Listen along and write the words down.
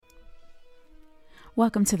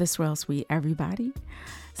Welcome to the Swirl Suite, everybody.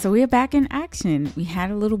 So we are back in action. We had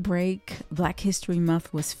a little break. Black History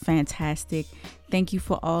Month was fantastic. Thank you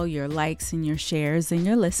for all your likes and your shares and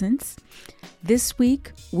your listens. This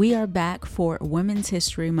week, we are back for Women's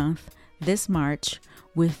History Month this March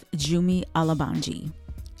with Jummy Olabanji.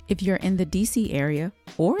 If you're in the DC area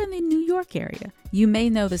or in the New York area, you may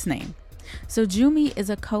know this name. So Jummy is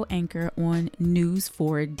a co-anchor on News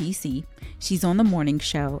 4 DC. She's on the morning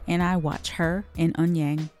show, and I watch her and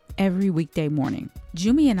Eun every weekday morning.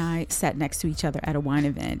 Jummy and I sat next to each other at a wine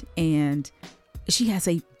event, and she has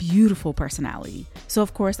a beautiful personality. So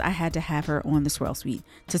of course I had to have her on the Swirl Suite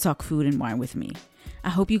to talk food and wine with me. I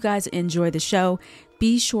hope you guys enjoy the show.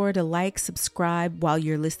 Be sure to like, subscribe while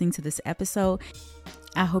you're listening to this episode.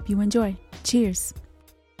 I hope you enjoy. Cheers.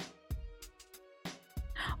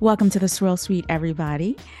 Welcome to the Swirl Suite,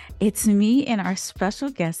 everybody. It's me and our special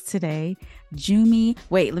guest today, Jummy.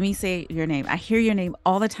 Wait, let me say your name. I hear your name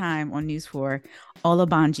all the time on News 4.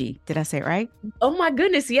 Olabanji. Did I say it right? Oh my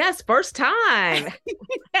goodness, yes, first time.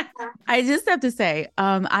 I just have to say,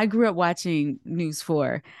 I grew up watching News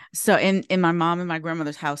 4. So in my mom and my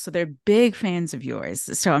grandmother's house. So they're big fans of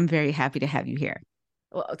yours. So I'm very happy to have you here.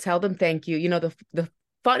 Well, tell them thank you. You know, the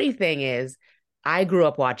funny thing is, I grew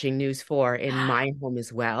up watching News 4 in my home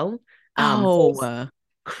as well. So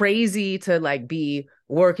crazy to like be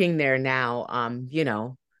working there now,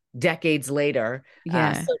 decades later, so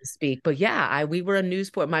to speak. But yeah, we were a News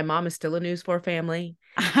 4. My mom is still a News 4 family.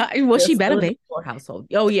 Well, she better be. News 4 household.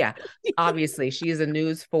 Oh yeah, obviously she is a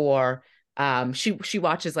News 4. She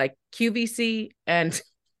watches like QVC and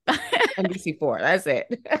NBC4. That's it.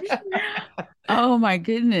 Oh my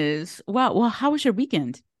goodness! Wow. Well, how was your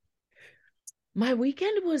weekend? My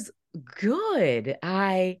weekend was good.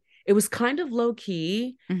 It was kind of low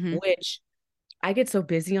key, which I get so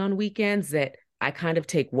busy on weekends that I kind of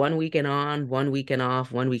take one weekend on, one weekend off,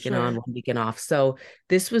 one weekend on, one weekend off. So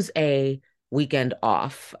this was a weekend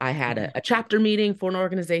off. I had a chapter meeting for an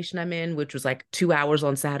organization I'm in, which was like 2 hours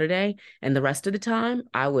on Saturday. And the rest of the time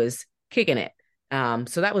I was kicking it.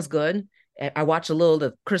 So that was good. I watched a little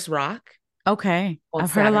of Chris Rock. Okay.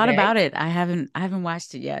 I've heard a lot about it. I haven't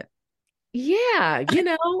watched it yet. Yeah,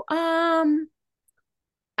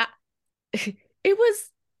 it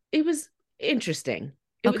was interesting.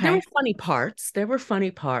 There were funny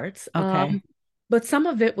parts. Okay. But some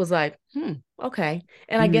of it was like, okay.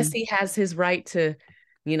 And I guess he has his right to,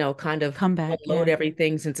 kind of come back, load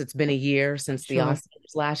everything since it's been a year since the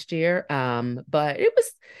Oscars last year. But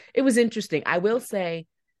it was interesting. I will say,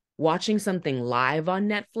 watching something live on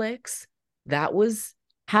Netflix,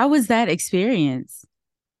 how was that experience?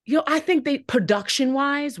 I think production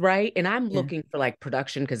wise, right? And I'm looking for like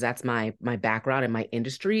production because that's my background in my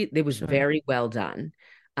industry. It was very well done.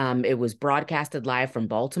 It was broadcasted live from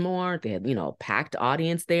Baltimore. They had, packed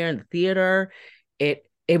audience there in the theater. It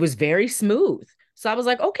was very smooth. So I was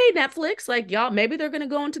like, okay, Netflix, like y'all, maybe they're gonna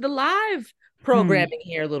go into the live programming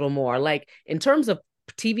here a little more. Like in terms of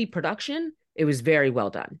TV production, it was very well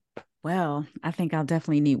done. Well, I think I'll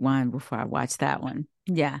definitely need wine before I watch that one.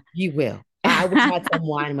 Yeah. You will. I had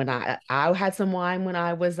some wine when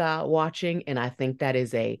I was watching, and I think that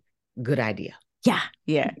is a good idea. Yeah.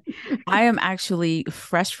 I am actually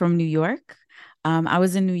fresh from New York. I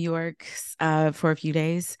was in New York for a few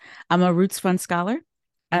days. I'm a Roots Fund scholar.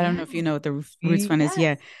 I don't know if you know what the Roots Fund is.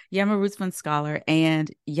 Yeah, I'm a Roots Fund scholar.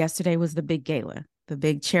 And yesterday was the big gala, the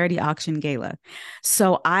big charity auction gala.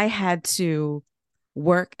 So I had to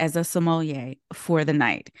work as a sommelier for the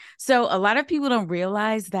night. So a lot of people don't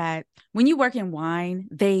realize that when you work in wine,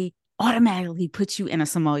 they automatically put you in a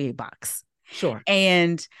sommelier box. Sure.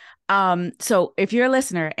 And so if you're a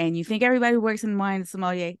listener and you think everybody who works in wine is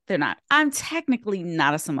sommelier, they're not. I'm technically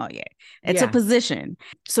not a sommelier. It's a position.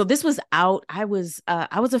 So this was out. I was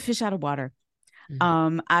a fish out of water.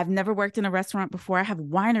 I've never worked in a restaurant before. I have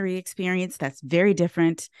winery experience. That's very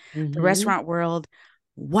different. The restaurant world.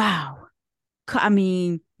 Wow. I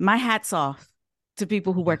mean, my hat's off to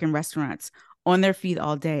people who work in restaurants on their feet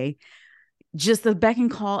all day. Just the beck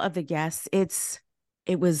and call of the guests. It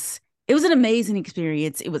was an amazing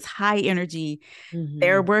experience. It was high energy.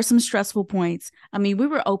 There were some stressful points. I mean, we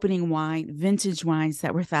were opening vintage wines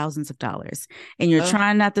that were thousands of dollars, and you're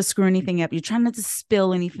trying not to screw anything up. You're trying not to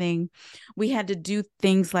spill anything. We had to do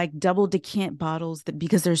things like double decant bottles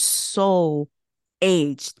because they're so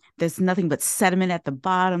aged. There's nothing but sediment at the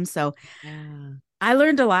bottom. So I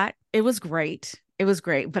learned a lot. It was great,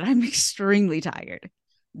 but I'm extremely tired.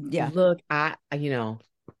 Yeah. Look,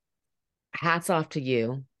 hats off to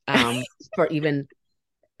you for even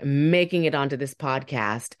making it onto this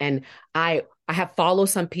podcast. And I I have followed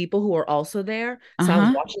some people who are also there. So I was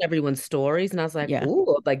Uh-huh. watching everyone's stories and I was like, Yeah.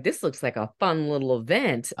 ooh, like this looks like a fun little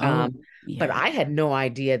event. Oh, But yeah. I had no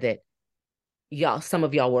idea that some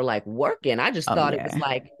of y'all were like working. I just Oh, thought it was yeah.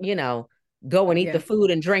 like, go and eat the Yeah. food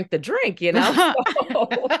and drink the drink. So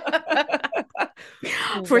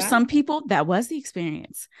For wow. some people, that was the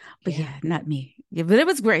experience. But Yeah. yeah, not me. Yeah, but it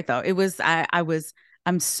was great though. It was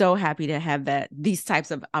I'm so happy to have these types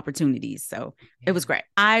of opportunities. So it was Yeah.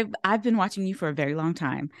 great. I've been watching you for a very long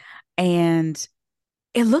time. And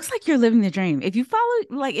it looks like you're living the dream. If you follow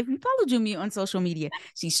Jumi on social media,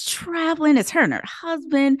 she's traveling. It's her and her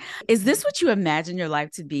husband. Is this what you imagine your life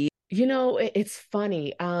to be? It's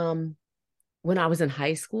funny. When I was in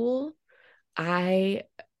high school, I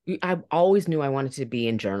I always knew I wanted to be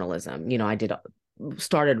in journalism. I did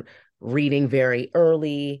started reading very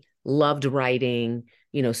early, loved writing,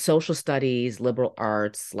 social studies, liberal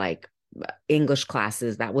arts, like English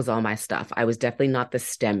classes. That was all my stuff. I was definitely not the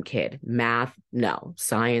STEM kid. Math, no.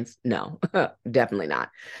 Science, no. Definitely not.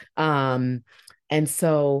 Um, and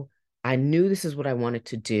so I knew this is what I wanted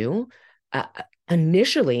to do.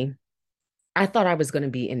 Initially, I thought I was going to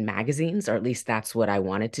be in magazines, or at least that's what I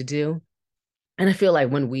wanted to do. And I feel like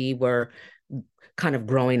when we were kind of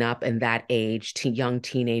growing up in that age, young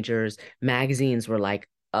teenagers, magazines were like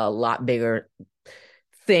a lot bigger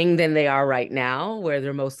thing than they are right now, where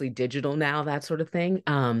they're mostly digital now, that sort of thing.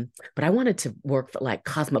 But I wanted to work for like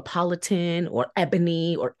Cosmopolitan or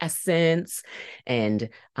Ebony or Essence. And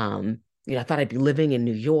I thought I'd be living in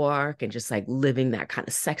New York and just like living that kind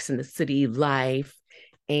of Sex in the City life.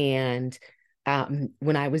 And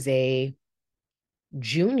when I was a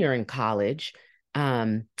junior in college,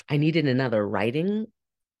 I needed another writing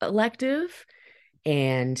elective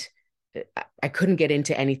and I couldn't get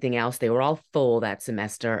into anything else. They were all full that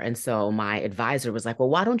semester. And so my advisor was like, well,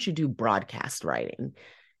 why don't you do broadcast writing?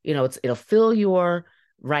 It'll fill your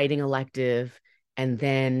writing elective and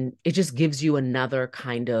then it just gives you another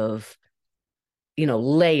kind of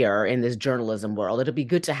layer in this journalism world. It'll be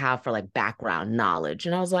good to have for like background knowledge.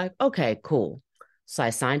 And I was like, okay, cool. So I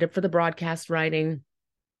signed up for the broadcast writing.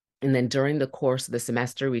 And then during the course of the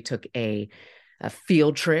semester, we took a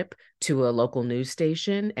field trip to a local news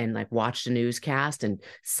station and like watched a newscast and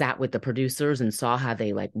sat with the producers and saw how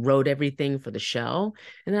they like wrote everything for the show.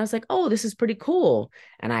 And I was like, oh, this is pretty cool.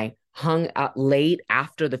 And I hung out late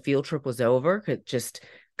after the field trip was over, just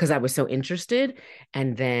because I was so interested.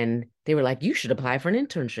 And then they were like, you should apply for an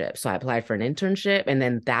internship. So I applied for an internship. And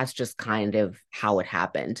then that's just kind of how it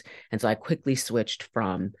happened. And so I quickly switched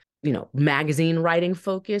from magazine writing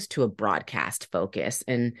focus to a broadcast focus.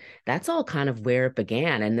 And that's all kind of where it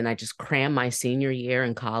began. And then I just crammed my senior year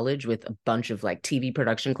in college with a bunch of like TV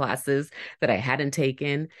production classes that I hadn't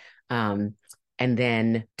taken. And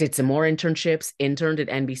then did some more internships, interned at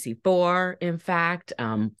NBC4, in fact,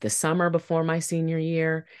 the summer before my senior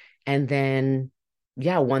year. And then,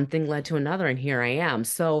 yeah, one thing led to another. And here I am.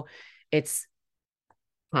 So it's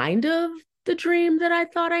kind of the dream that I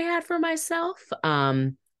thought I had for myself.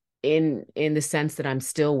 In the sense that I'm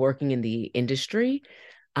still working in the industry.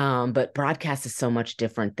 But broadcast is so much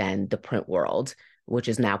different than the print world, which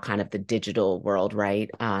is now kind of the digital world, right?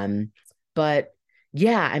 But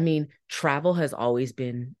yeah, I mean, travel has always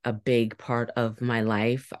been a big part of my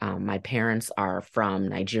life. My parents are from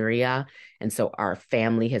Nigeria, and so our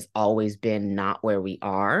family has always been not where we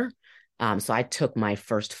are. So I took my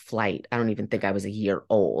first flight. I don't even think I was a year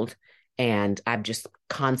old. And I've just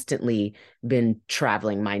constantly been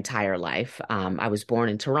traveling my entire life. I was born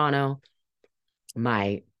in Toronto.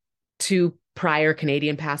 My two prior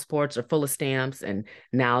Canadian passports are full of stamps. And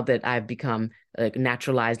now that I've become a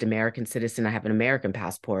naturalized American citizen, I have an American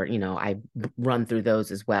passport, I run through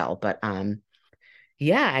those as well. But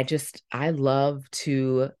yeah, I love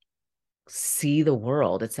to see the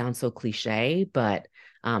world. It sounds so cliche, but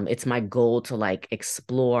it's my goal to like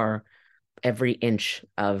explore every inch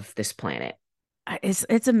of this planet.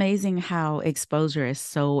 It's amazing how exposure is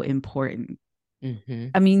so important. Mm-hmm.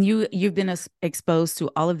 I mean, you've been exposed to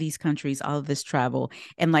all of these countries, all of this travel,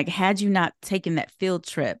 and like, had you not taken that field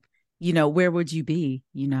trip, where would you be?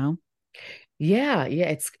 Yeah,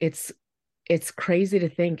 it's crazy to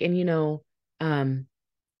think. And um,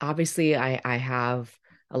 obviously I have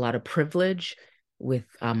a lot of privilege with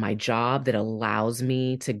my job that allows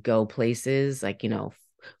me to go places like,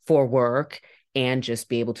 for work and just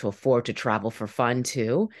be able to afford to travel for fun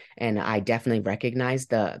too. And I definitely recognize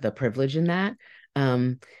the privilege in that.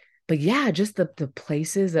 Um, but yeah, just the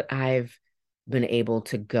places that I've been able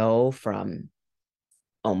to go from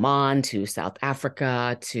Oman to South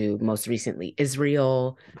Africa to most recently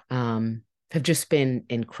Israel, have just been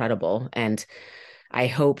incredible. And I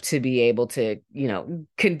hope to be able to,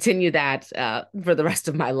 continue that for the rest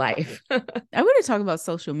of my life. I want to talk about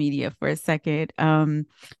social media for a second.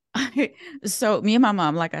 So me and my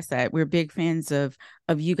mom, like I said, we're big fans of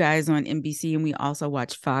you guys on NBC, and we also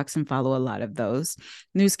watch Fox and follow a lot of those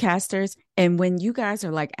newscasters. And when you guys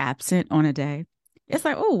are like absent on a day, it's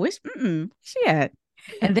like, oh, where's she at?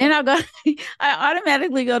 And then I'll go, I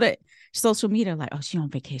automatically go to social media, like, oh, she on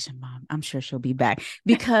vacation, mom. I'm sure she'll be back.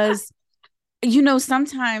 Because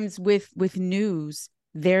sometimes with news,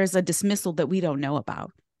 there's a dismissal that we don't know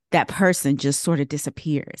about. That person just sort of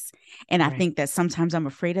disappears. And I Right. think that sometimes I'm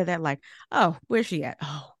afraid of that, like, oh, where's she at?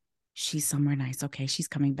 Oh, she's somewhere nice. Okay, she's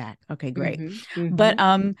coming back. Okay, great. Mm-hmm. But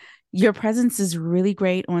Mm-hmm. your presence is really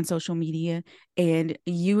great on social media, and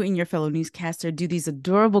you and your fellow newscaster do these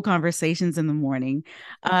adorable conversations in the morning.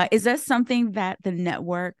 Is that something that the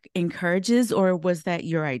network encourages, or was that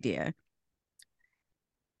your idea?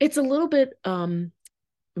 It's a little bit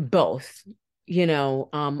both.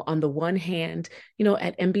 On the one hand,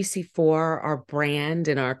 at NBC4, our brand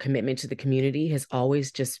and our commitment to the community has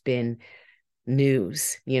always just been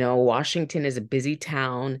news. Washington is a busy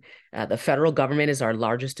town. The federal government is our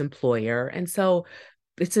largest employer. And so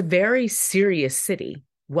it's a very serious city.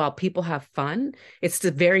 While people have fun, it's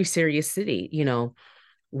a very serious city.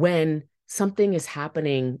 When something is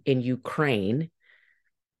happening in Ukraine,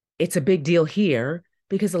 it's a big deal here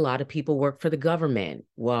because a lot of people work for the government.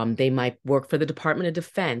 They might work for the Department of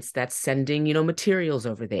Defense that's sending, materials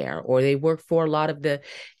over there, or they work for a lot of the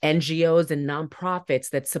NGOs and nonprofits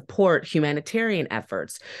that support humanitarian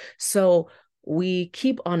efforts. So we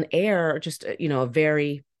keep on air just, a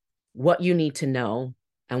very what you need to know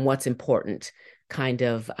and what's important kind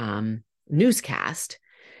of newscast.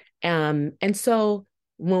 And so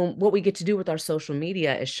what we get to do with our social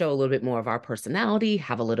media is show a little bit more of our personality,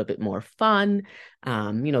 have a little bit more fun, be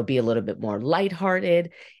a little bit more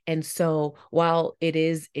lighthearted. And so while it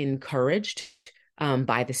is encouraged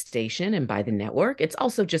by the station and by the network, it's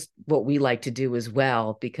also just what we like to do as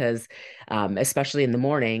well, because especially in the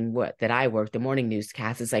morning, that I work, the morning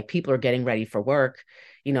newscast is like people are getting ready for work.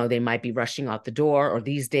 They might be rushing out the door, or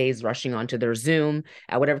these days rushing onto their Zoom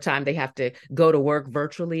at whatever time they have to go to work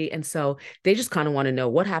virtually. And so they just kind of want to know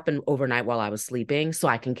what happened overnight while I was sleeping so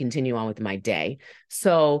I can continue on with my day.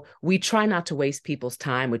 So we try not to waste people's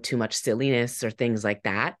time with too much silliness or things like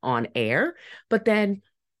that on air. But then,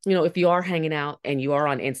 if you are hanging out and you are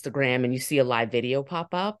on Instagram and you see a live video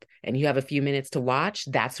pop up and you have a few minutes to watch,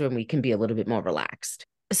 that's when we can be a little bit more relaxed.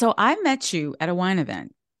 So I met you at a wine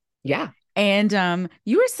event. Yeah. And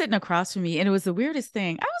you were sitting across from me, and it was the weirdest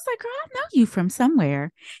thing. I was like, girl, I know you from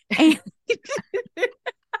somewhere. And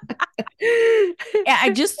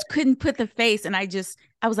I just couldn't put the face. And I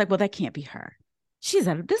was like, well, that can't be her.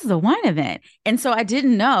 This is a wine event. And so I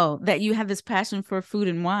didn't know that you have this passion for food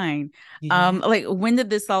and wine. Yeah. Like, when did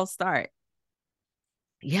this all start?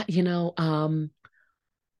 Yeah,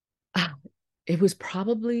 it was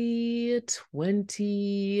probably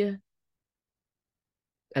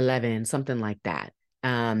 2011, something like that.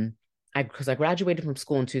 Because I graduated from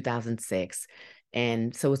school in 2006.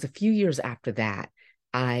 And so it was a few years after that,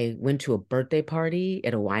 I went to a birthday party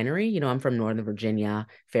at a winery. I'm from Northern Virginia,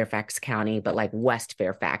 Fairfax County, but like West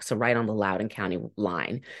Fairfax, so right on the Loudoun County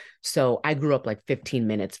line. So I grew up like 15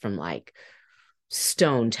 minutes from like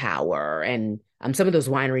Stone Tower and some of those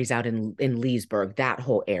wineries out in Leesburg, that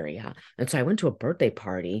whole area. And so I went to a birthday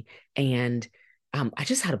party, and I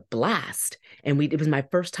just had a blast. And it was my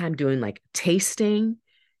first time doing like tasting.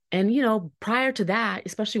 And prior to that,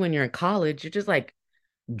 especially when you're in college, you're just like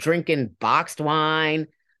drinking boxed wine,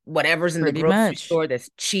 whatever's in the Pretty grocery much. store that's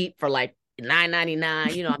cheap for like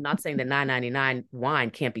 9.99. I'm not saying that 9.99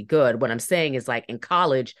 wine can't be good. What I'm saying is, like, in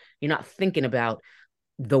college, you're not thinking about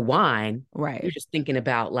the wine. You're Right. just thinking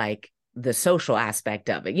about like the social aspect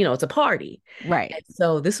of it. It's a party. Right. And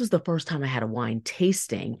so this was the first time I had a wine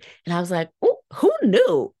tasting. And I was like, oh, who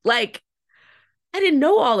knew? Like, I didn't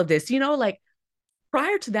know all of this, like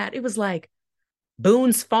prior to that, it was like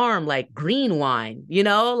Boone's Farm, like green wine,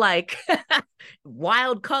 like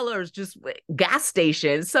wild colors, just gas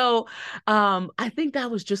station. So I think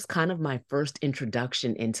that was just kind of my first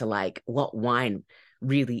introduction into like what wine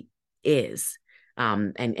really is,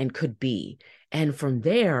 and could be. And from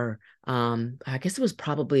there, I guess it was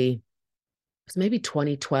maybe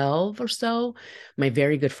 2012 or so. My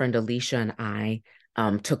very good friend Alicia and I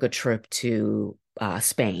took a trip to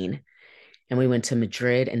Spain, and we went to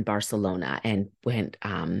Madrid and Barcelona, and went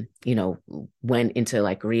into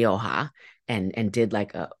like Rioja and did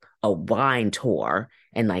like a wine tour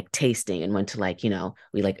and like tasting, and went to like,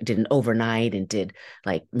 we like did an overnight and did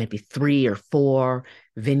like maybe 3 or 4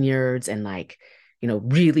 vineyards, and like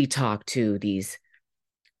really talk to these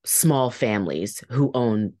small families who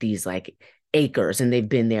own these like acres and they've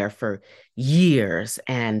been there for years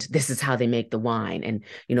and this is how they make the wine and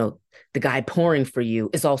the guy pouring for you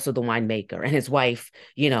is also the winemaker and his wife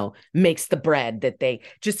makes the bread that they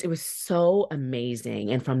just it was so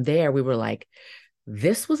amazing. And from there we were like,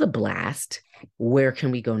 this was a blast, where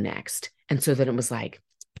can we go next? And so then it was like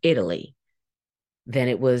Italy, then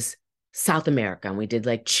it was South America, and we did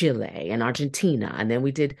like Chile and Argentina, and then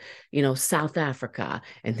we did, South Africa,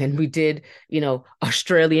 and then we did,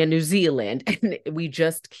 Australia, New Zealand, and we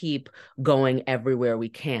just keep going everywhere we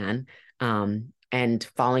can, and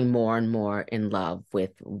falling more and more in love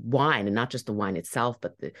with wine, and not just the wine itself,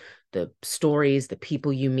 but the stories, the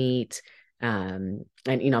people you meet. And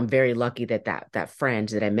I'm very lucky that friend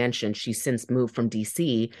that I mentioned, she's since moved from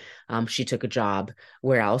DC. She took a job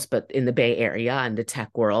where else but in the Bay Area and the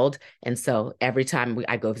tech world. And so every time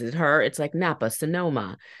I go visit her, it's like Napa,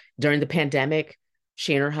 Sonoma. During the pandemic,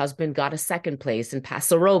 she and her husband got a second place in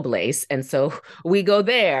Paso Robles. And so we go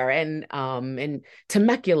there, and in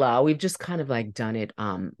Temecula, we've just kind of like done it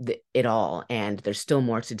all. And there's still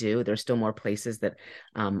more to do. There's still more places that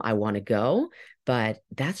I want to go. But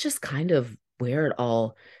that's just kind of where it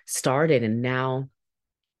all started. And now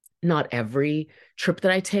not every trip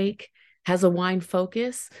that I take has a wine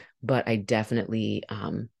focus, but I definitely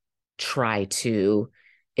try to,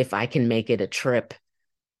 if I can make it a trip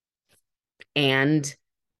and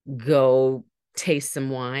go taste some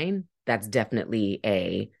wine, that's definitely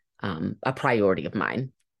a priority of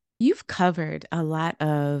mine. You've covered a lot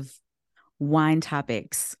of wine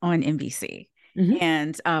topics on NBC. Mm-hmm.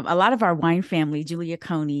 And a lot of our wine family, Julia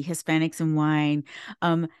Coney, Hispanics in Wine,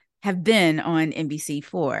 um, have been on NBC4.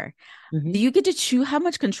 Mm-hmm. Do you get to choose? How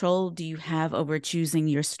much control do you have over choosing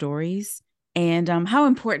your stories? And how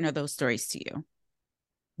important are those stories to you?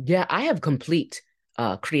 Yeah, I have complete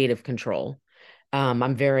creative control.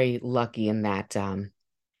 I'm very lucky in that,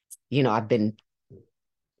 I've been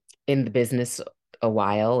in the business a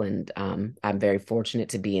while, and I'm very fortunate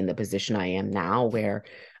to be in the position I am now, where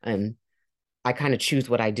um, I kind of choose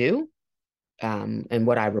what I do, and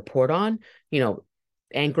what I report on. You know,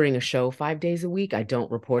 Anchoring a show 5 days a week, I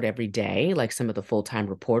don't report every day like some of the full-time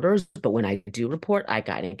reporters, but when I do report, I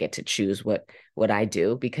kind of get to choose what I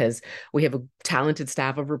do, because we have a talented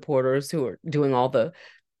staff of reporters who are doing all the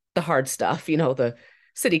hard stuff, the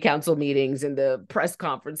city council meetings and the press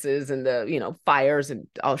conferences and the, fires and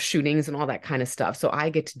all shootings and all that kind of stuff. So I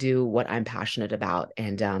get to do what I'm passionate about.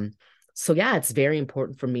 And so yeah, it's very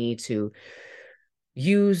important for me to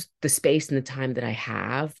use the space and the time that I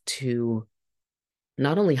have to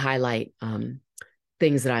not only highlight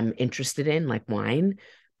things that I'm interested in, like wine,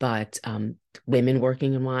 but women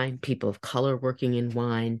working in wine, people of color working in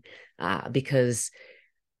wine, because,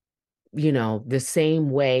 the same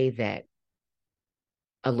way that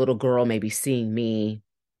a little girl may be seeing me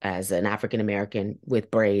as an African American with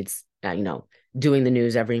braids, doing the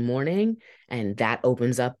news every morning, and that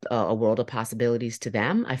opens up a world of possibilities to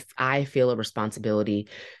them. I feel a responsibility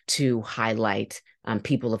to highlight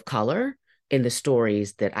people of color in the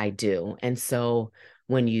stories that I do. And so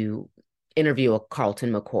when you interview a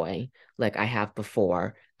Carlton McCoy, like I have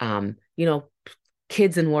before,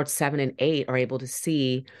 kids in Ward 7 and 8 are able to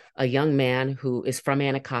see a young man who is from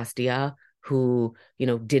Anacostia, who,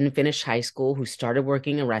 didn't finish high school, who started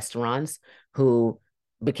working in restaurants, who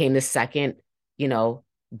became the second,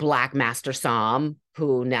 Black master som,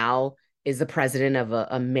 who now is the president of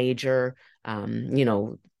a major,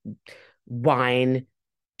 wine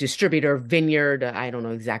distributor, vineyard. I don't know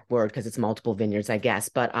the exact word because it's multiple vineyards, I guess,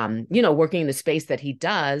 but, working in the space that he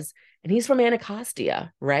does. And he's from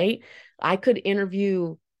Anacostia, right? I could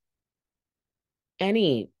interview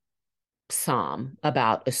any psalm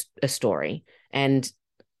about a story, and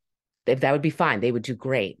if that would be fine, they would do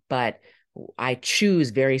great. But I choose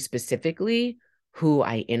very specifically who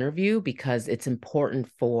I interview, because it's important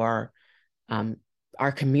for um,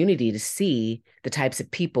 our community to see the types of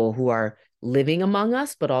people who are living among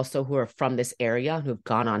us, but also who are from this area and who have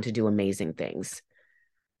gone on to do amazing things.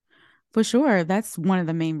 For sure. That's one of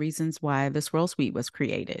the main reasons why the Swirl Suite was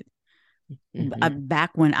created. Mm-hmm.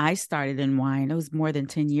 Back when I started in wine, it was more than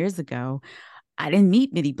 10 years ago. I didn't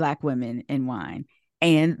meet many Black women in wine.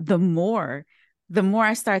 And the more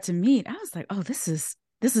I start to meet, I was like, oh, this is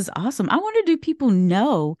awesome. I wonder, do people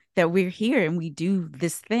know that we're here and we do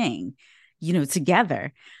this thing,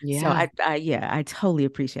 together? So Yeah. yeah, I totally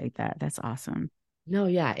appreciate that. That's awesome. No,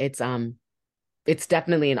 yeah, it's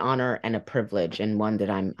definitely an honor and a privilege, and one that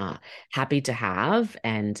I'm happy to have,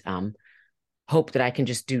 and hope that I can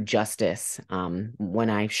just do justice when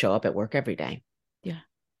I show up at work every day. Yeah.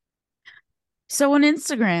 So on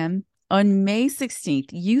Instagram, on May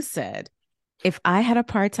 16th, you said, if I had a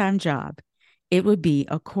part-time job, it would be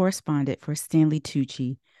a correspondent for Stanley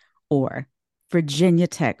Tucci or Virginia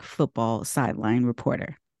Tech football sideline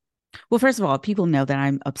reporter. Well, first of all, people know that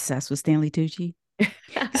I'm obsessed with Stanley Tucci.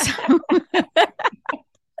 So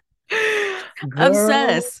Girl,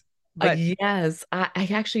 obsessed. But yes. I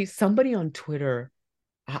actually, somebody on Twitter,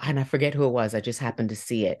 and I forget who it was, I just happened to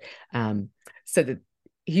see it. So that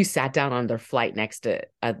he sat down on their flight next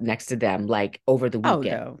to them, like over the oh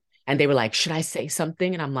weekend. no. And they were like, should I say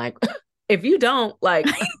something? And I'm like, if you don't, like,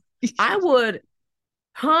 I would,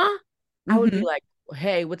 huh? I would be Hmm. like,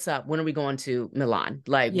 hey, what's up? When are we going to Milan?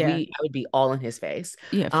 Like, Yeah. I would be all in his face.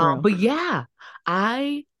 Yeah, for real. But yeah,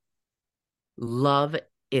 I love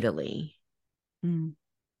Italy. Mm.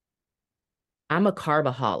 I'm a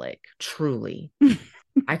carbaholic, truly.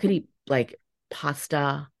 I could eat like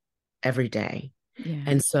pasta every day. Yeah.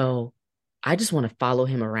 And so I just want to follow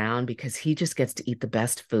him around because he just gets to eat the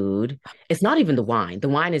best food. It's not even the wine. The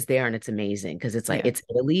wine is there and it's amazing because it's like Yeah. it's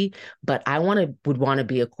Italy, but I would want to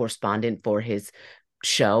be a correspondent for his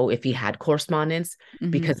show if he had correspondence Hmm.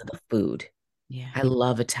 because of the food. Yeah. I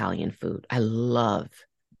love Italian food. I love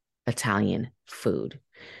Italian food.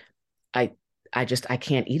 I I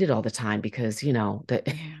can't eat it all the time because, Yeah.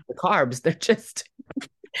 the carbs, they're just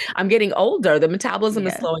I'm getting older. The metabolism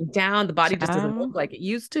is Yeah. slowing down. The body just doesn't work Ciao. like it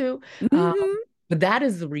used to. Um, Hmm. but that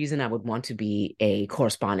is the reason I would want to be a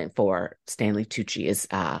correspondent for Stanley Tucci is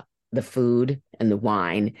the food and the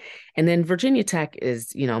wine. And then Virginia Tech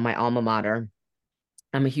is, my alma mater.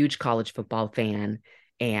 I'm a huge college football fan.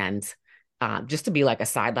 And just to be like a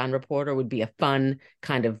sideline reporter would be a fun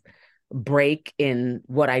kind of break in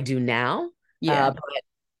what I do now. Yeah. But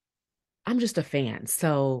I'm just a fan.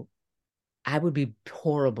 So I would be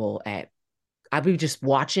horrible at I'd be just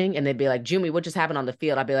watching and they'd be like, Jimmy, what just happened on the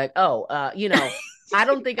field? I'd be like, oh, I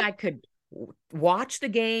don't think I could watch the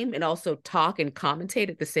game and also talk and commentate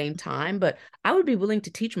at the same time, but I would be willing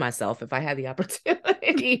to teach myself if I had the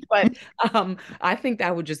opportunity. But I think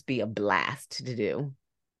that would just be a blast to do.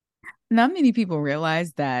 Not many people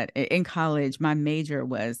realize that in college, my major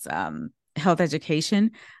was health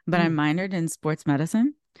education, but I Mm. minored in sports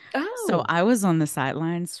medicine. So Oh, I was on the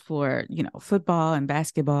sidelines for, football and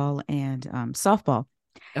basketball and softball.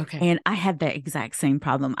 okay. And I had that exact same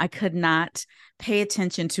problem. I could not pay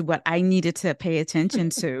attention to what I needed to pay attention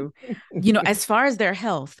to, as far as their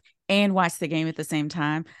health and watch the game at the same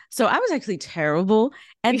time. So I was actually terrible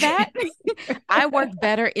at that. I worked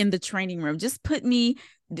better in the training room. Just put me,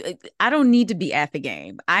 I don't need to be at the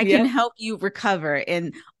game. I can Yep. help you recover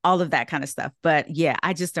and all of that kind of stuff. But yeah,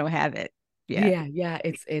 I just don't have it. Yeah. Yeah,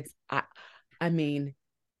 yeah. I mean,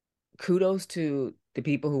 kudos to the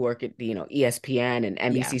people who work at ESPN and Yeah.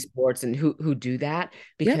 NBC Sports and who do that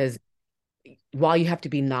Yep. because while you have to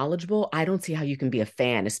be knowledgeable, I don't see how you can be a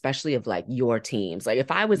fan, especially of like your teams. Like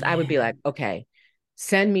if I would be Yeah. like, okay,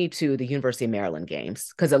 send me to the University of Maryland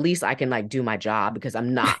games because at least I can like do my job because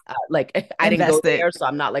I'm not like I didn't go Invested. there, so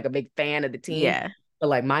I'm not like a big fan of the team. Yeah. But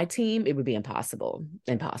like my team, it would be impossible,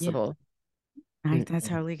 Yeah. impossible. I Mm-mm.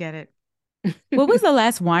 totally get it. What was the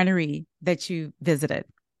last winery that you visited?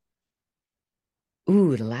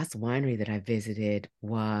 Ooh, the last winery that I visited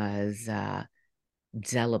was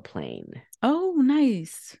Delaplane Oh,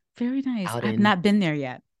 nice. Very nice. out I've in not been there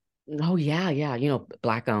yet. oh yeah,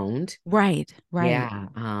 black owned. Right, right. Yeah.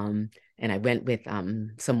 And I went with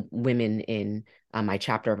some women in my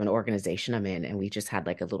chapter of an organization I'm in, and we just had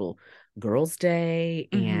like a little girls' day,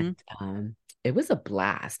 and Mm-hmm. it was a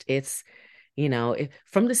blast.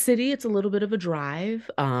 From the city, it's a little bit of a drive,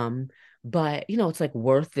 but it's like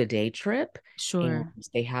worth the day trip, and Sure.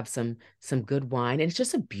 they have some good wine, and it's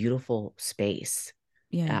just a beautiful space.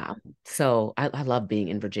 Yeah. So I love being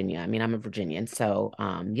in Virginia. I mean, I'm a Virginian, so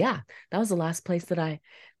yeah, that was the last place that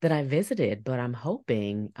I visited. But I'm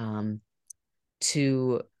hoping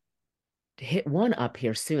to hit one up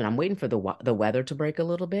here soon. I'm waiting for the weather to break a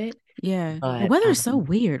little bit, Yeah. The but weather is so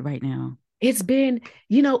weird right now. it's been,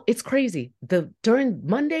 it's crazy. The during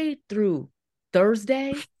Monday through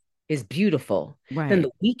Thursday is beautiful. Then Right.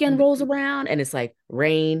 the weekend rolls around and it's like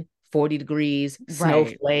rain, 40 degrees, Right.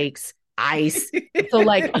 snowflakes, ice. So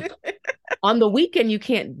like on the weekend, you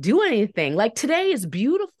can't do anything. Like today is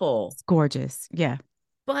beautiful, It's gorgeous. Yeah.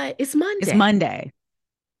 but it's It's Monday. Monday.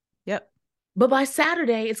 Yep. But by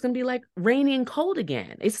Saturday, it's going to be like rainy and cold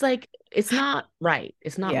again. It's like, it's not right.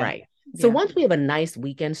 It's not Yeah. right. So Yeah. once we have a nice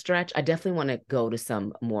weekend stretch, I definitely want to go to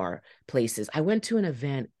some more places. I went to an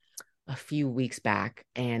event a few weeks back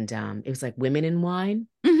and it was like women in wine.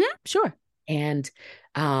 Hmm. Sure. And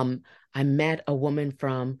um, I met a woman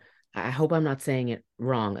from I hope I'm not saying it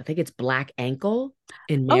wrong. I think it's Black Ankle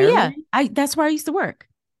in Oh yeah, Maryland. that's where I used to work.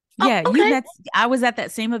 Oh, Yeah, you okay. met. I was at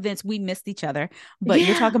that same events. We missed each other, but you're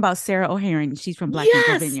Yeah. talking about Sarah O'Haron. She's from Black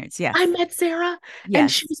Ankle Yes. Vineyards. Yes, I met Sarah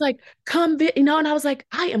and she yes, was like, and I was like,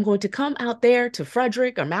 I am going to come out there to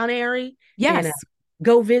Frederick or Mount Airy and yes,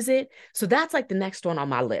 go visit. So that's like the next one on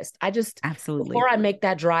my list. I just, absolutely. before I make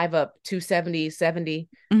that drive up 270, 70,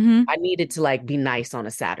 Hmm. I needed to like be nice on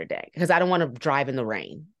a Saturday because I don't want to drive in the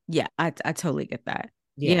rain. Yeah, I totally get that.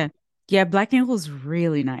 Yeah. Yeah, yeah. Black Ankle's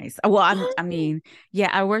really nice. Well, I Oh, mean, yeah,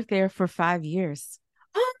 I worked there for 5 years.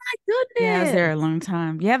 oh my Yeah, I was there a goodness. long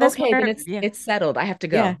time. Yeah, that's Okay, then where. it's Yeah, it's settled. I have to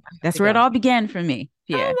yeah, go. I have to that's where it go. all began for me.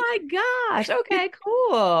 Yeah. Oh my gosh. Okay,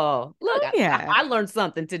 cool. Look, Oh yeah. I learned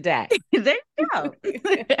something today. There you go.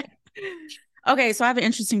 Okay, so I have an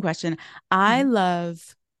interesting question. I Mhm.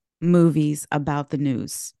 love movies about the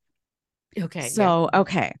news. Okay, yeah. So,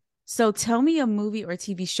 okay. So tell me a movie or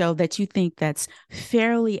TV show that you think that's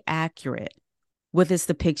fairly accurate with its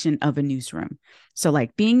depiction of a newsroom. So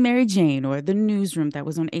like Being Mary Jane or The Newsroom that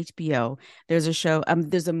was on HBO.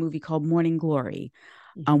 There's a movie called Morning Glory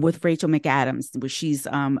Mhm, with Rachel McAdams, where she's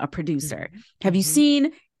a producer. mhm, Have you mhm.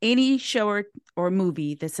 seen any show or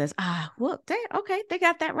movie that says, well, they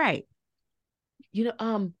got that right? You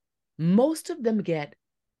know, most of them get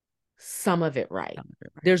some of it right.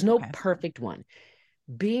 Right. There's no Okay. perfect one.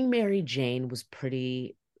 Being Mary Jane was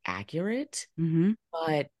pretty accurate, Mm-hmm.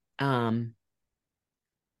 but um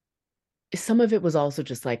some of it was also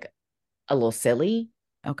just like a little silly,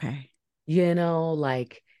 Okay.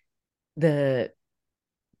 like the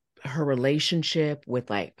her relationship with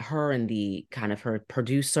like her and the kind of her Her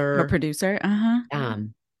producer. producer. Uh-huh.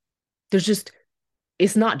 Um, there's just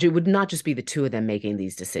it would not just be the two of them making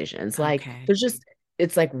these decisions. Like Okay. there's just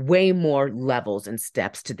it's like way more levels and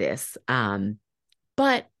steps to this.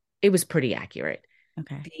 But it was pretty accurate.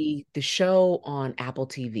 Okay. The show on Apple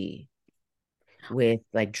TV with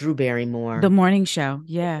like Drew The Barrymore, morning show.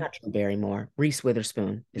 Yeah. not Drew Barrymore, Reese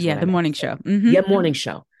Witherspoon is Yeah, what I the meant morning to say. show. Mm-hmm. Yeah, morning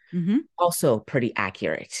show. Mm-hmm. Also pretty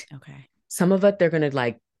accurate. Okay. Some of it they're gonna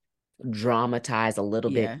like dramatize a little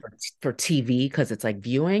bit Yeah. for TV because it's like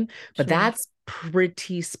viewing, but Sure. that's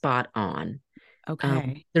pretty spot on.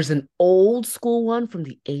 Okay. There's an old school one from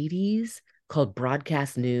the 80s called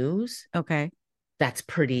Broadcast News. Okay. That's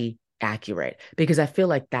pretty accurate because I feel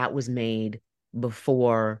like that was made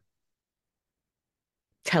before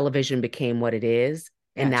television became what it is.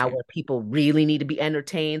 And now Gotcha. where people really need to be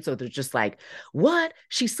entertained. So they're just like, what?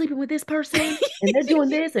 She's sleeping with this person and they're doing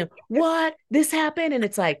this and what? This happened. And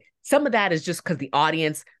it's like some of that is just because the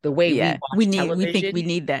audience, the way we Yeah. watch We think we television,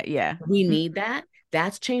 need that. Yeah. we Mhm. need that.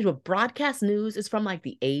 That's changed. But broadcast news is from like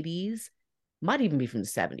the 80s, might even be from the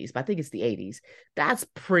 70s, but I think it's the 80s. That's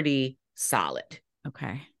pretty solid.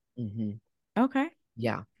 Okay. Mhm. Okay.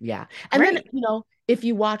 Yeah, yeah. And then, Great. if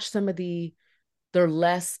you watch some of they're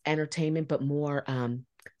less entertainment, but more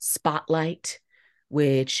Spotlight,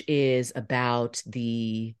 which is about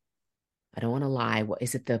I don't want to lie, what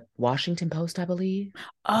is it, the Washington Post, I believe?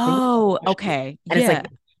 I think it's the Oh, Washington. okay. And it's Yeah. like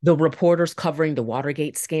the reporters covering the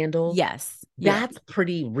Watergate scandal. Yes. Yeah. That's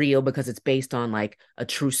pretty real because it's based on like a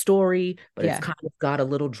true story, but it's Yeah. kind of got a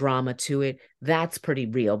little drama to it. That's pretty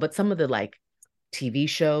real. But some of the like TV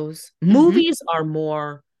shows, Hmm. movies are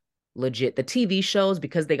more legit. The TV shows,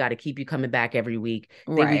 because they got to keep you coming back every week,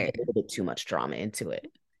 we Right. get a little bit too much drama into it.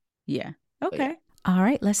 Yeah. But yeah. Okay. All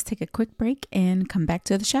right. Let's take a quick break and come back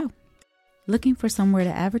to the show. Looking for somewhere to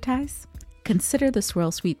advertise? Consider the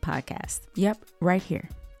Swirl Suite podcast. Yep, right here.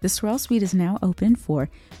 The Swirl Suite is now open for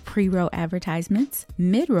pre-roll advertisements,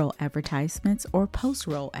 mid-roll advertisements, or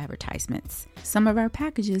post-roll advertisements. Some of our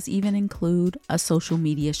packages even include a social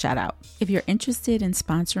media shout out. If you're interested in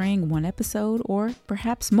sponsoring one episode or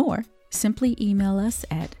perhaps more, simply email us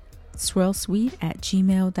at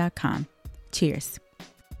swirlsuite@gmail.com. Cheers.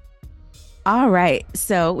 All right,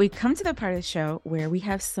 so we've come to the part of the show where we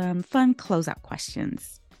have some fun closeout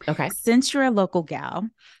questions. Okay. Since you're a local gal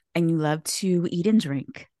and you love to eat and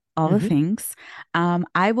drink, all the Mhm. things,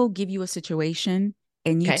 I will give you a situation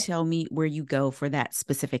and you Okay. tell me where you go for that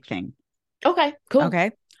specific thing. Okay. Cool.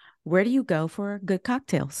 Okay. Where do you go for good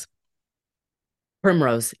cocktails?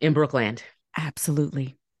 Primrose in Brookland.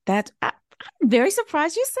 Absolutely. I'm very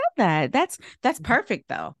surprised you said that. That's perfect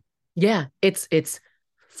though. Yeah, it's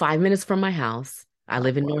 5 minutes from my house. I Oh,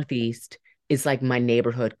 live in well, Northeast. It's like my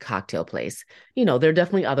neighborhood cocktail place. There are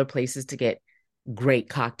definitely other places to get great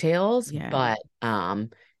cocktails, yeah. but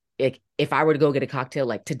if I were to go get a cocktail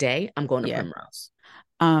like today, I'm going to Yeah. Primrose.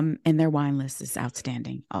 And their wine list is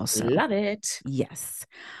outstanding also. Love it. Yes.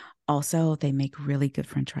 Also, they make really good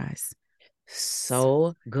French fries.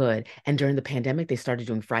 So good. And during the pandemic, they started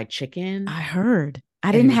doing fried chicken. I heard. I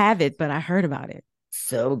And it didn't was have it, but I heard about it.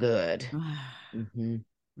 so good. Hmm.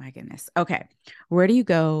 My goodness. Okay. Where do you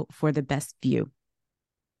go for the best view?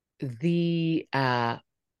 The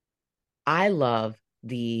I love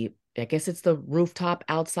I guess it's the rooftop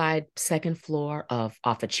outside second floor of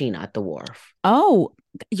Officina at the wharf. Oh,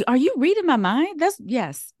 are you reading my mind? That's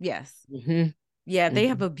yes, yes. Hmm. Yeah, they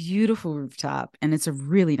have Hmm. a beautiful rooftop and it's a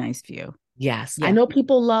really nice view. Yes. I Yeah, know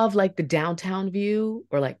people love like the downtown view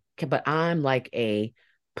or like, but I'm like a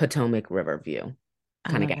Potomac River view I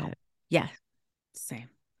kind of love gal. it. Yeah, same.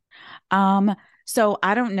 Um, so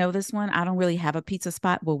I don't know this one. I don't really have a pizza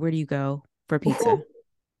spot. Well, where do you go for pizza? Ooh,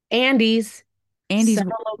 Andy's. Andy's.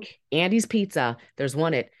 Several Andy's Pizza. There's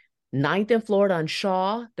one at Ninth and Florida on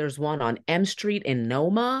Shaw. There's one on M Street in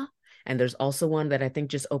Noma. And there's also one that I think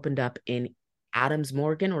just opened up in Adams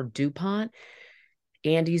Morgan or DuPont.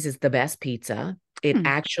 Andy's is the best pizza. It Hmm.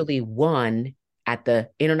 actually won at the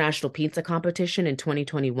International Pizza Competition in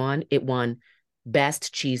 2021. It won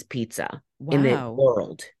best cheese pizza in the Wow.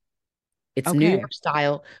 world. It's New Okay. York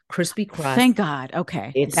style, crispy crust. Thank God.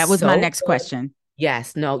 Okay. It's That was my so next good. question.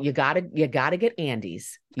 Yes, no, you gotta get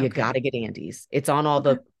Andy's. You Okay. gotta get Andy's. It's on all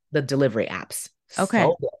Okay. the delivery apps. Okay.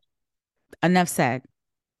 So good. Enough said.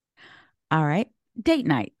 All right. Date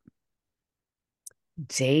night.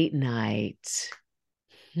 Date night.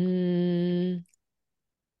 Hmm.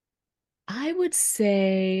 I would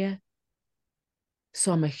say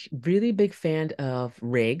so. I'm a really big fan of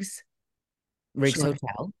Riggs Sure.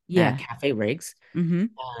 Hotel, Yeah. Cafe Riggs. Mm-hmm.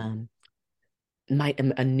 Um,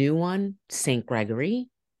 a new one, St. Gregory.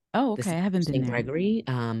 Oh, This okay. I haven't been St. there. Gregory.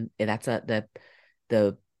 That's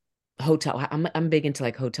the hotel. I'm big into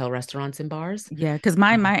like hotel restaurants and bars. Yeah, because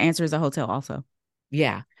my Um, my answer is a hotel also.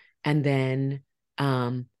 Yeah. And then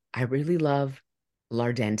I really love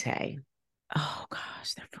Lardente. Oh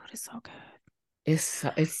gosh, their food is so good.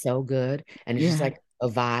 It's so good. And it's just Yeah. like a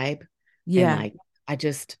vibe. And Yeah. like I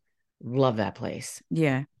just love that place.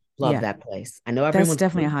 Yeah. Love Yeah. that place. I know That's everyone's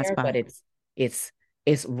definitely a going hot there, but spot. it's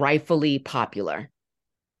it's rightfully popular.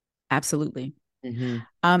 Absolutely. Hmm.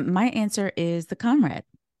 My answer is the Conrad.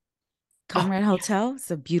 Oh, Conrad yes. Hotel.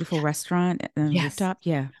 It's a beautiful restaurant and Yes. rooftop.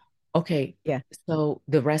 Yeah. Okay. Yeah. So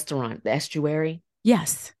the restaurant, the Estuary,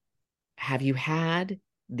 Yes. have you had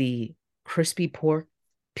the crispy pork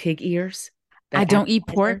pig ears, I that don't eat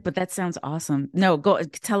pork, appetizer? but that sounds awesome. No, go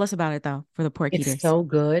tell us about it though for the pork It's eaters. so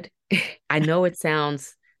good. I know it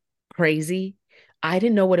sounds crazy. I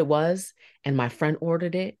didn't know what it was, and my friend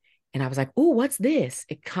ordered it, and I was like, "Ooh, what's this?"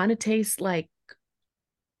 It kind of tastes like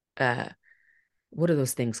uh what are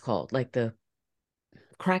those things called? Like the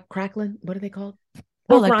crackling, what are they called?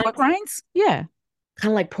 Oh, Pork like pork rinds. rinds? Yeah.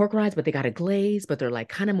 Kind of like pork rinds, but they got a glaze, but they're like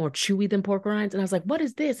kind of more chewy than pork rinds. And I was like, "What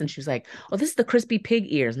is this?" And she was like, "Oh, this is the crispy pig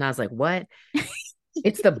ears." And I was like, "What?"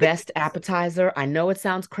 It's the best appetizer. I know it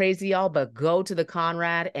sounds crazy, y'all, but go to the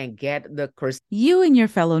Conrad and get the crispy. You and your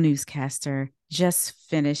fellow newscaster just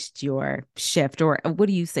finished your shift, or what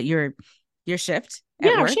do you say? Your shift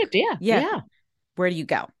Yeah, at our work? shift. Yeah, Yeah. yeah. Where do you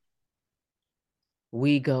go?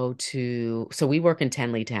 So we work in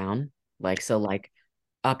Tenleytown, like Got it.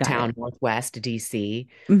 uptown Northwest DC.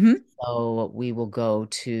 Mm-hmm. So we will go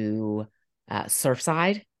to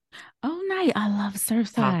Surfside Oh, nice. I love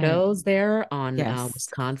Surfside. Tacos there on Yes.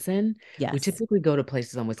 Wisconsin. We Yes. typically go to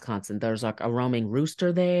places on Wisconsin. There's like a roaming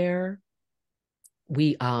rooster there.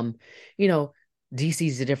 We you know, DC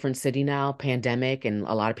is a different city now, pandemic, and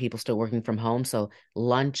a lot of people still working from home. So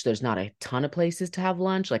lunch, there's not a ton of places to have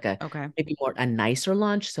lunch, like a Okay. maybe more a nicer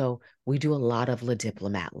lunch. So we do a lot of Le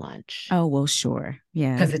Diplomat lunch Oh, well, sure.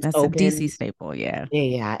 Yeah. because it's That's a DC open. staple. Yeah. Yeah,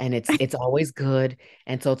 yeah, and it's always good.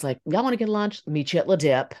 And so it's like, y'all want to get lunch? Meet you at La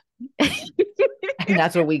Dip. And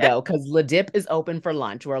that's where we go because La Dip is open for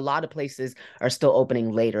lunch, where a lot of places are still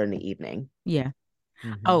opening later in the evening. Yeah.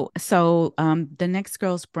 Mhm. Oh, so the next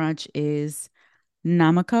girl's brunch is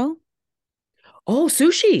Namako Oh,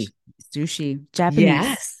 sushi. sushi, Japanese.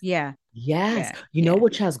 Yes. Yeah. Yes. Yeah. You know Yeah.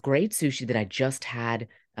 which has great sushi that I just had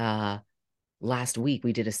uh last week?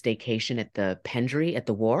 We did a staycation at the Pendry at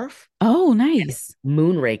the wharf. Oh, nice.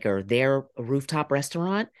 Moonraker, their rooftop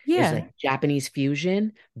restaurant, is Yeah. like Japanese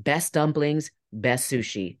fusion, best dumplings, best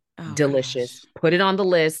sushi. Oh Delicious. gosh. Put it on the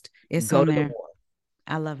list. It's Go on to the there. wharf.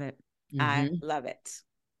 I love it. I Hmm. love it.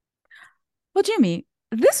 Well, Jimmy,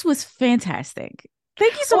 this was fantastic.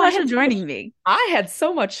 Thank you so Oh, much for joining me. I had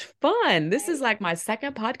so much fun. This is like my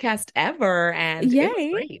second podcast ever, and it was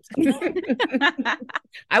Yay. great.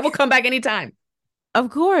 I will come back anytime. Of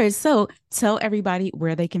course. So tell everybody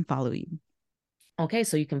where they can follow you. Okay,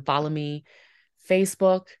 so you can follow me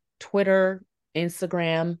Facebook, Twitter,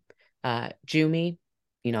 Instagram. Jummy,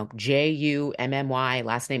 Jummy,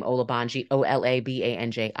 last name Olabanji,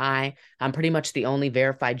 Olabanji. I'm pretty much the only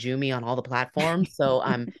verified Jummy on all the platforms. So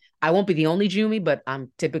I won't be the only Jummy, but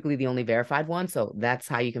I'm typically the only verified one. So that's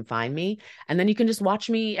how you can find me. And then you can just watch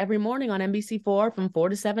me every morning on NBC4 from 4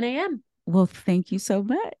 to 7 a.m. Well, thank you so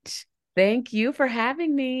much. Thank you for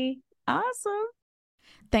having me. Awesome.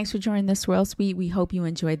 Thanks for joining the Swirl Suite. We hope you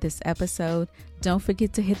enjoyed this episode. Don't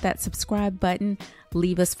forget to hit that subscribe button,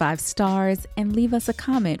 leave us 5 stars, and leave us a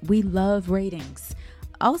comment. We love ratings.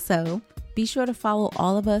 Also, be sure to follow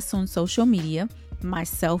all of us on social media.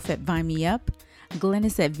 Myself at Vine Me Up,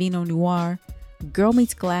 Glennis at Vino Noir, Girl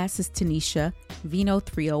Meets Glass is Tanisha, Vino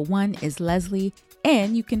 301 is Leslie,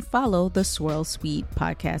 and you can follow the Swirl Suite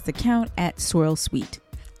podcast account at Swirl Suite.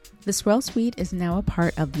 The Swirl Suite is now a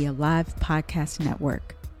part of the Alive Podcast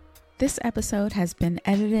Network. This episode has been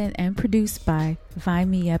edited and produced by Vine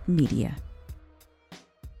Me Up Media.